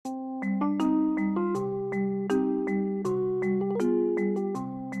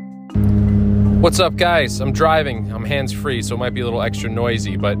What's up, guys? I'm driving. I'm hands-free, so it might be a little extra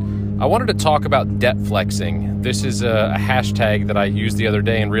noisy, but I wanted to talk about debt flexing. This is a hashtag that I used the other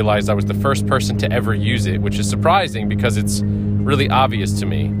day and realized I was the first person to ever use it, which is surprising because it's really obvious to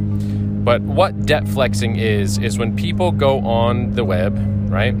me. But what debt flexing is when people go on the web,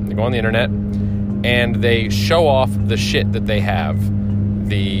 right? They go on the internet and they show off the shit that they have.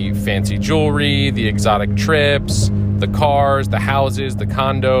 The fancy jewelry, the exotic trips, the cars, the houses, the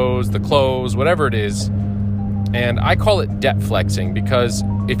condos, the clothes, whatever it is. And I call it debt flexing because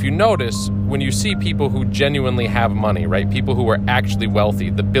if you notice, when you see people who genuinely have money, right? People who are actually wealthy,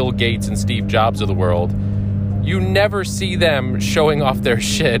 the Bill Gates and Steve Jobs of the world, you never see them showing off their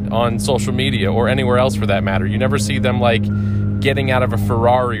shit on social media or anywhere else for that matter. You never see them like getting out of a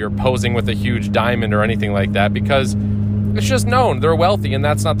Ferrari or posing with a huge diamond or anything like that because it's just known they're wealthy and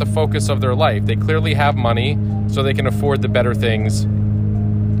that's not the focus of their life. They clearly have money so they can afford the better things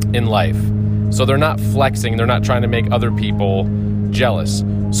in life. So they're not flexing. They're not trying to make other people jealous.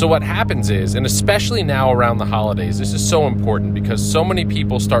 So what happens is, and especially now around the holidays, this is so important because so many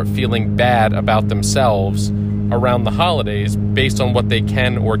people start feeling bad about themselves around the holidays based on what they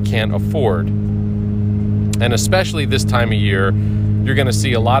can or can't afford. And especially this time of year, you're going to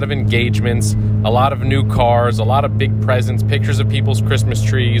see a lot of engagements, a lot of new cars, a lot of big presents, pictures of people's Christmas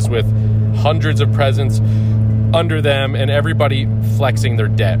trees with hundreds of presents under them and everybody flexing their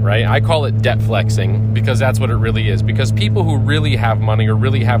debt, right? I call it debt flexing because that's what it really is. Because people who really have money or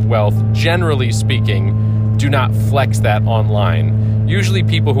really have wealth, generally speaking, do not flex that online. Usually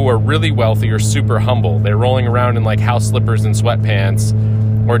people who are really wealthy are super humble. They're rolling around in like house slippers and sweatpants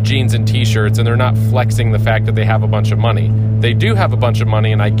or jeans and t-shirts, and they're not flexing the fact that they have a bunch of money. They do have a bunch of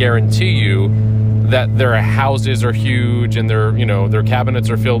money, and I guarantee you that their houses are huge and their cabinets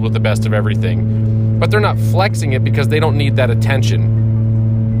are filled with the best of everything. But they're not flexing it because they don't need that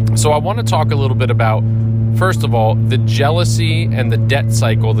attention. So I want to talk a little bit about, first of all, the jealousy and the debt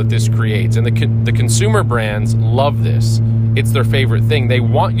cycle that this creates. And the consumer brands love this. It's their favorite thing. They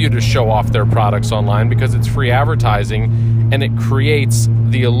want you to show off their products online because it's free advertising and it creates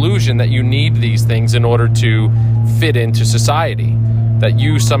the illusion that you need these things in order to fit into society. That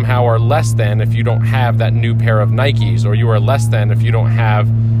you somehow are less than if you don't have that new pair of Nikes, or you are less than if you don't have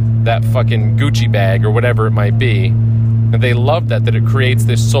that fucking Gucci bag or whatever it might be. And they love that it creates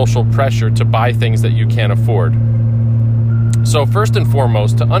this social pressure to buy things that you can't afford. So first and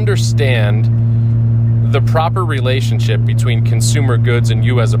foremost, to understand the proper relationship between consumer goods and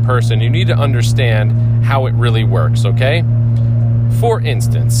you as a person, you need to understand how it really works, okay? For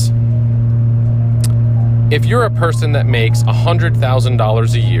instance, if you're a person that makes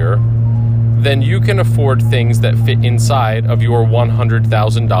 $100,000 a year, then you can afford things that fit inside of your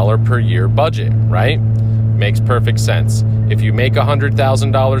 $100,000 per year budget, right? Makes perfect sense. If you make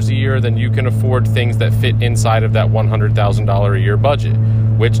 $100,000 a year, then you can afford things that fit inside of that $100,000 a year budget,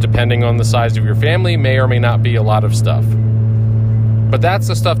 which, depending on the size of your family, may or may not be a lot of stuff. But that's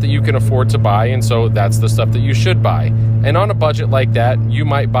the stuff that you can afford to buy, and so that's the stuff that you should buy. And on a budget like that, you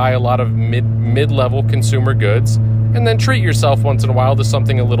might buy a lot of mid-level consumer goods and then treat yourself once in a while to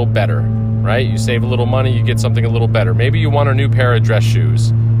something a little better, right? You save a little money, you get something a little better. Maybe you want a new pair of dress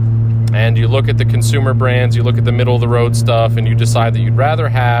shoes. And you look at the consumer brands, you look at the middle-of-the-road stuff, and you decide that you'd rather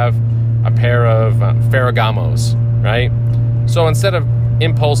have a pair of Ferragamos, right? So instead of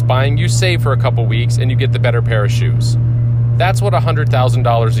impulse buying, you save for a couple weeks and you get the better pair of shoes. That's what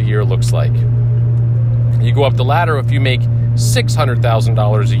 $100,000 a year looks like. You go up the ladder, if you make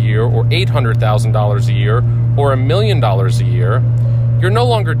 $600,000 a year or $800,000 a year or $1 million a year, you're no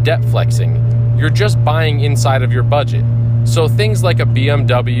longer debt flexing. You're just buying inside of your budget. So things like a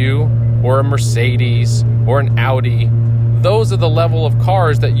BMW or a Mercedes or an Audi, those are the level of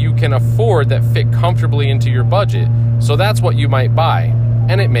cars that you can afford that fit comfortably into your budget. So that's what you might buy.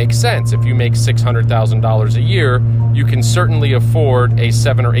 And it makes sense. If you make $600,000 a year, you can certainly afford a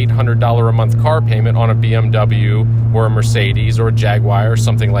 $700 or $800 a month car payment on a BMW or a Mercedes or a Jaguar or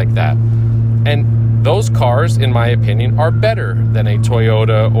something like that. And those cars, in my opinion, are better than a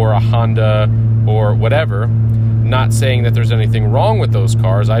Toyota or a Honda or whatever. Not saying that there's anything wrong with those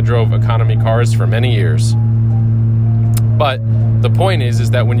cars. I drove economy cars for many years. But the point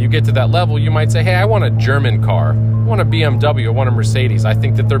is that when you get to that level, you might say, hey, I want a German car. I want a BMW. I want a Mercedes. I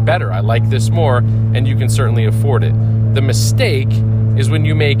think that they're better. I like this more, and you can certainly afford it. The mistake is when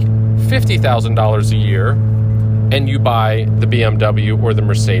you make $50,000 a year and you buy the BMW or the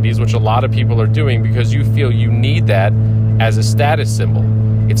Mercedes, which a lot of people are doing because you feel you need that as a status symbol.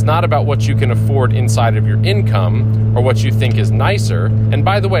 It's not about what you can afford inside of your income or what you think is nicer. And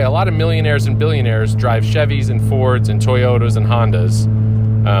by the way, a lot of millionaires and billionaires drive Chevys and Fords and Toyotas and Hondas.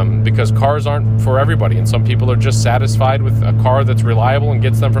 because cars aren't for everybody, and some people are just satisfied with a car that's reliable and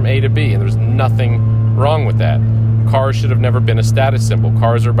gets them from A to B, and there's nothing wrong with that. Cars should have never been a status symbol.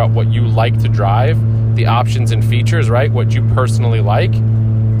 Cars are about what you like to drive, the options and features, right? What you personally like,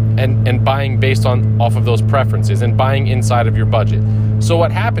 and buying based off of those preferences and buying inside of your budget. So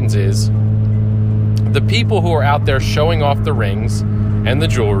what happens is the people who are out there showing off the rings and the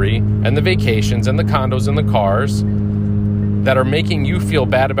jewelry and the vacations and the condos and the cars that are making you feel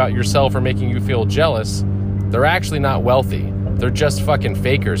bad about yourself or making you feel jealous, they're actually not wealthy. They're just fucking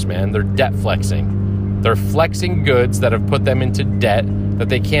fakers, man. They're debt flexing. They're flexing goods that have put them into debt that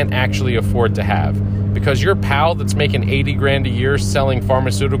they can't actually afford to have. Because your pal that's making 80 grand a year selling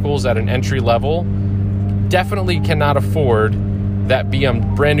pharmaceuticals at an entry level definitely cannot afford that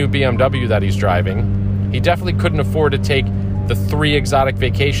brand new BMW that he's driving. He definitely couldn't afford to take the 3 exotic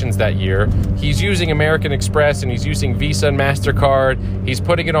vacations that year. He's using American Express and he's using Visa and MasterCard. He's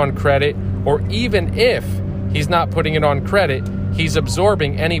putting it on credit, or even if he's not putting it on credit, he's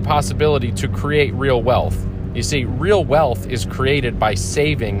absorbing any possibility to create real wealth. You see, real wealth is created by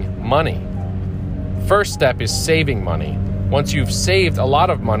saving money. First step is saving money. Once you've saved a lot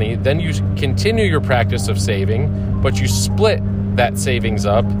of money, then you continue your practice of saving, but you split that savings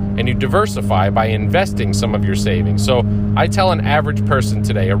up and you diversify by investing some of your savings. So I tell an average person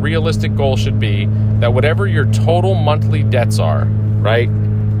today, a realistic goal should be that whatever your total monthly debts are, right?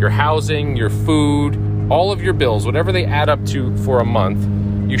 Your housing, your food, all of your bills, whatever they add up to for a month,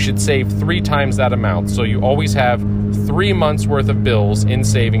 you should save 3 times that amount. So you always have 3 months worth of bills in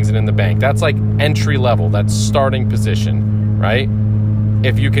savings and in the bank. That's like entry level, that's starting position, right?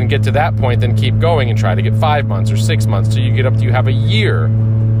 If you can get to that point, then keep going and try to get 5 months or 6 months till you get up to you have a year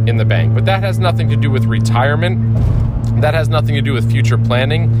in the bank. But that has nothing to do with retirement. That has nothing to do with future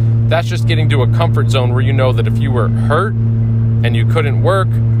planning. That's just getting to a comfort zone where you know that if you were hurt and you couldn't work,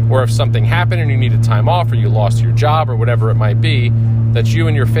 or if something happened and you needed time off, or you lost your job, or whatever it might be, that you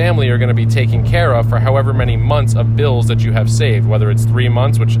and your family are going to be taken care of for however many months of bills that you have saved, whether it's 3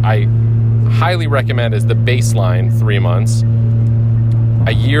 months, which I highly recommend is the baseline 3 months,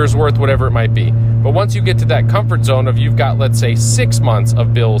 a year's worth, whatever it might be. But once you get to that comfort zone of you've got, let's say, 6 months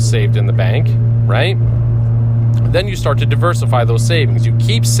of bills saved in the bank, right? Then you start to diversify those savings. You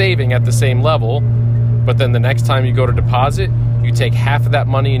keep saving at the same level, but then the next time you go to deposit, you take half of that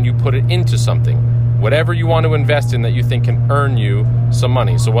money and you put it into something. Whatever you want to invest in that you think can earn you some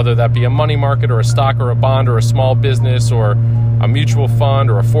money. So whether that be a money market or a stock or a bond or a small business or a mutual fund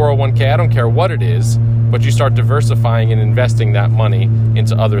or a 401k, I don't care what it is, but you start diversifying and investing that money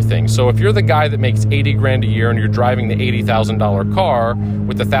into other things. So if you're the guy that makes 80 grand a year and you're driving the $80,000 car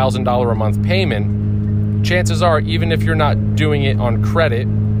with a $1,000 a month payment, chances are, even if you're not doing it on credit,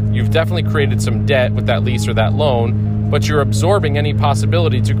 you've definitely created some debt with that lease or that loan, but you're absorbing any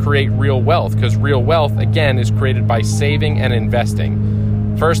possibility to create real wealth, because real wealth, again, is created by saving and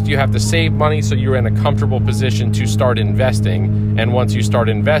investing. First, you have to save money so you're in a comfortable position to start investing. And once you start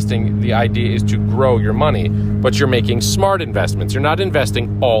investing, the idea is to grow your money. But you're making smart investments. You're not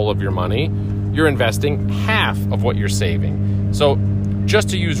investing all of your money. You're investing half of what you're saving. So just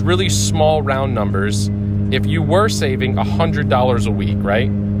to use really small round numbers, if you were saving $100 a week, right?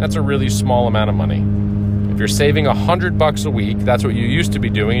 That's a really small amount of money. If you're saving $100 a week, that's what you used to be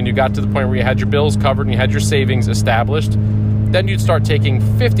doing, and you got to the point where you had your bills covered and you had your savings established, then you'd start taking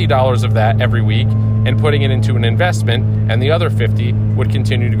 $50 of that every week and putting it into an investment, and the other $50 would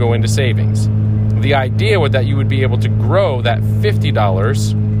continue to go into savings. The idea was that you would be able to grow that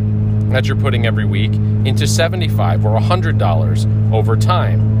 $50 that you're putting every week into $75 or $100 over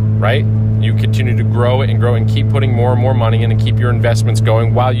time, right? You continue to grow it and keep putting more and more money in and keep your investments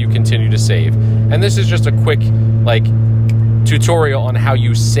going while you continue to save. And this is just a quick tutorial on how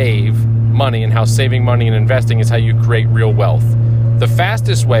you save money and how saving money and investing is how you create real wealth. The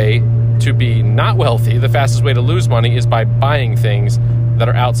fastest way to be not wealthy, the fastest way to lose money is by buying things that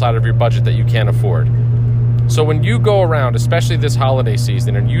are outside of your budget that you can't afford. So when you go around, especially this holiday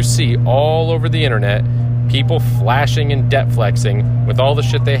season, and you see all over the internet people flashing and debt flexing with all the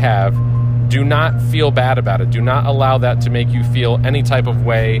shit they have, do not feel bad about it. Do not allow that to make you feel any type of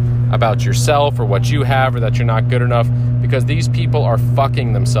way about yourself or what you have or that you're not good enough, because these people are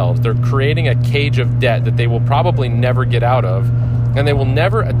fucking themselves. They're creating a cage of debt that they will probably never get out of, and they will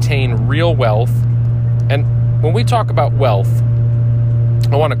never attain real wealth. And when we talk about wealth,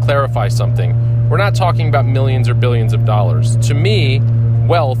 I want to clarify something. We're not talking about millions or billions of dollars. To me,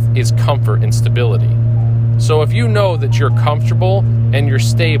 wealth is comfort and stability. So if you know that you're comfortable and you're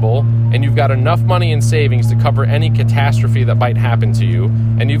stable and you've got enough money in savings to cover any catastrophe that might happen to you,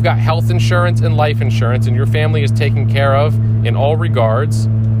 and you've got health insurance and life insurance and your family is taken care of in all regards,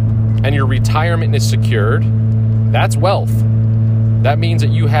 and your retirement is secured, that's wealth. That means that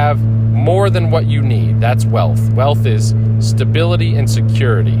you have more than what you need. That's wealth. Wealth is stability and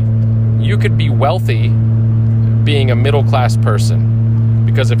security. You could be wealthy being a middle-class person,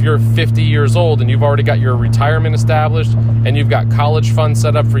 because if you're 50 years old and you've already got your retirement established and you've got college funds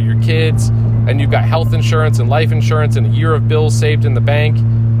set up for your kids and you've got health insurance and life insurance and a year of bills saved in the bank,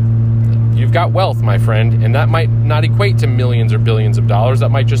 you've got wealth, my friend. And that might not equate to millions or billions of dollars. That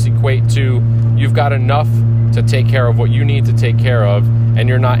might just equate to you've got enough to take care of what you need to take care of, and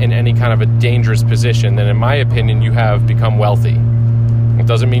you're not in any kind of a dangerous position. Then in my opinion, you have become wealthy. It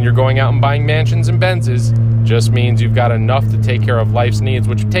doesn't mean you're going out and buying mansions and Benzes. Just means you've got enough to take care of life's needs,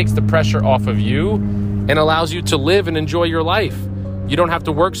 which takes the pressure off of you and allows you to live and enjoy your life. You don't have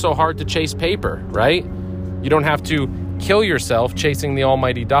to work so hard to chase paper, right? You don't have to kill yourself chasing the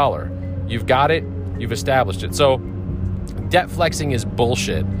almighty dollar. You've got it, you've established it. So debt flexing is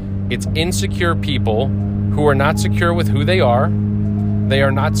bullshit. It's insecure people who are not secure with who they are. They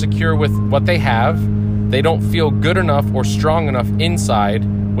are not secure with what they have. They don't feel good enough or strong enough inside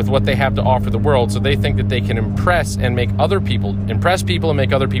with what they have to offer the world. So they think that they can impress people and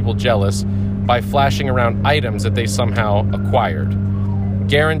make other people jealous by flashing around items that they somehow acquired.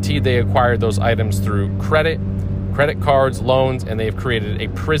 Guaranteed they acquired those items through credit cards, loans, and they've created a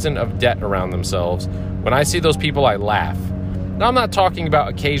prison of debt around themselves. When I see those people, I laugh. Now, I'm not talking about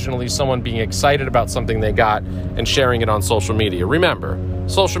occasionally someone being excited about something they got and sharing it on social media. Remember,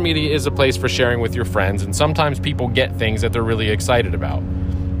 social media is a place for sharing with your friends, and sometimes people get things that they're really excited about.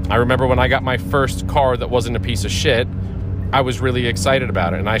 I remember when I got my first car that wasn't a piece of shit, I was really excited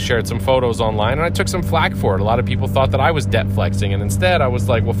about it, and I shared some photos online, and I took some flack for it. A lot of people thought that I was debt flexing, and instead I was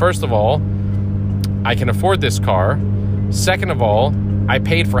like, well, first of all, I can afford this car. Second of all, I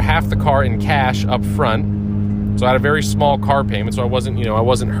paid for half the car in cash up front. So I had a very small car payment, so I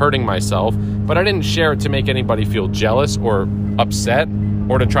wasn't hurting myself, but I didn't share it to make anybody feel jealous or upset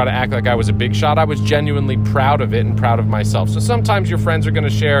or to try to act like I was a big shot. I was genuinely proud of it and proud of myself. So sometimes your friends are going to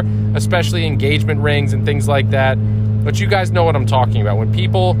share, especially engagement rings and things like that, but you guys know what I'm talking about. When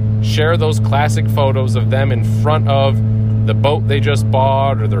people share those classic photos of them in front of the boat they just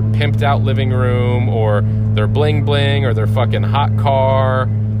bought, or their pimped out living room, or their bling bling, or their fucking hot car,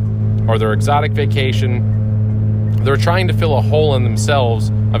 or their exotic vacation, they're trying to fill a hole in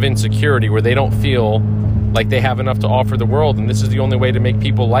themselves of insecurity where they don't feel like they have enough to offer the world. And this is the only way to make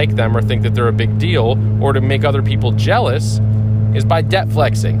people like them or think that they're a big deal or to make other people jealous is by debt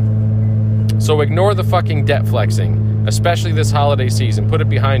flexing. So ignore the fucking debt flexing, especially this holiday season. Put it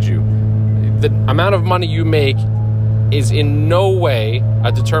behind you. The amount of money you make is in no way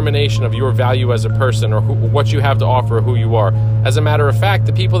a determination of your value as a person or what you have to offer or who you are. As a matter of fact,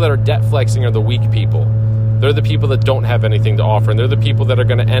 the people that are debt flexing are the weak people. They're the people that don't have anything to offer, and they're the people that are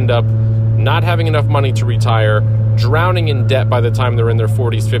going to end up not having enough money to retire, drowning in debt by the time they're in their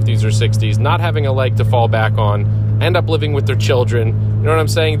 40s, 50s, or 60s, not having a leg to fall back on, end up living with their children. You know what I'm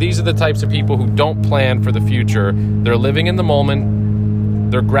saying? These are the types of people who don't plan for the future. They're living in the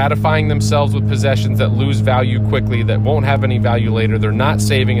moment. They're gratifying themselves with possessions that lose value quickly, that won't have any value later. They're not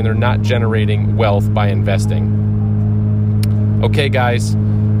saving, and they're not generating wealth by investing. Okay, guys.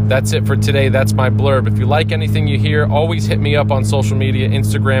 That's it for today. That's my blurb. If you like anything you hear, always hit me up on social media.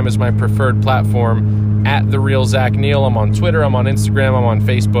 Instagram is my preferred platform, @TheRealZachNeil. I'm on Twitter, I'm on Instagram, I'm on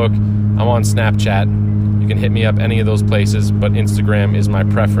Facebook, I'm on Snapchat. You can hit me up any of those places, but Instagram is my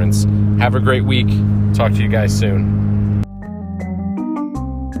preference. Have a great week. Talk to you guys soon.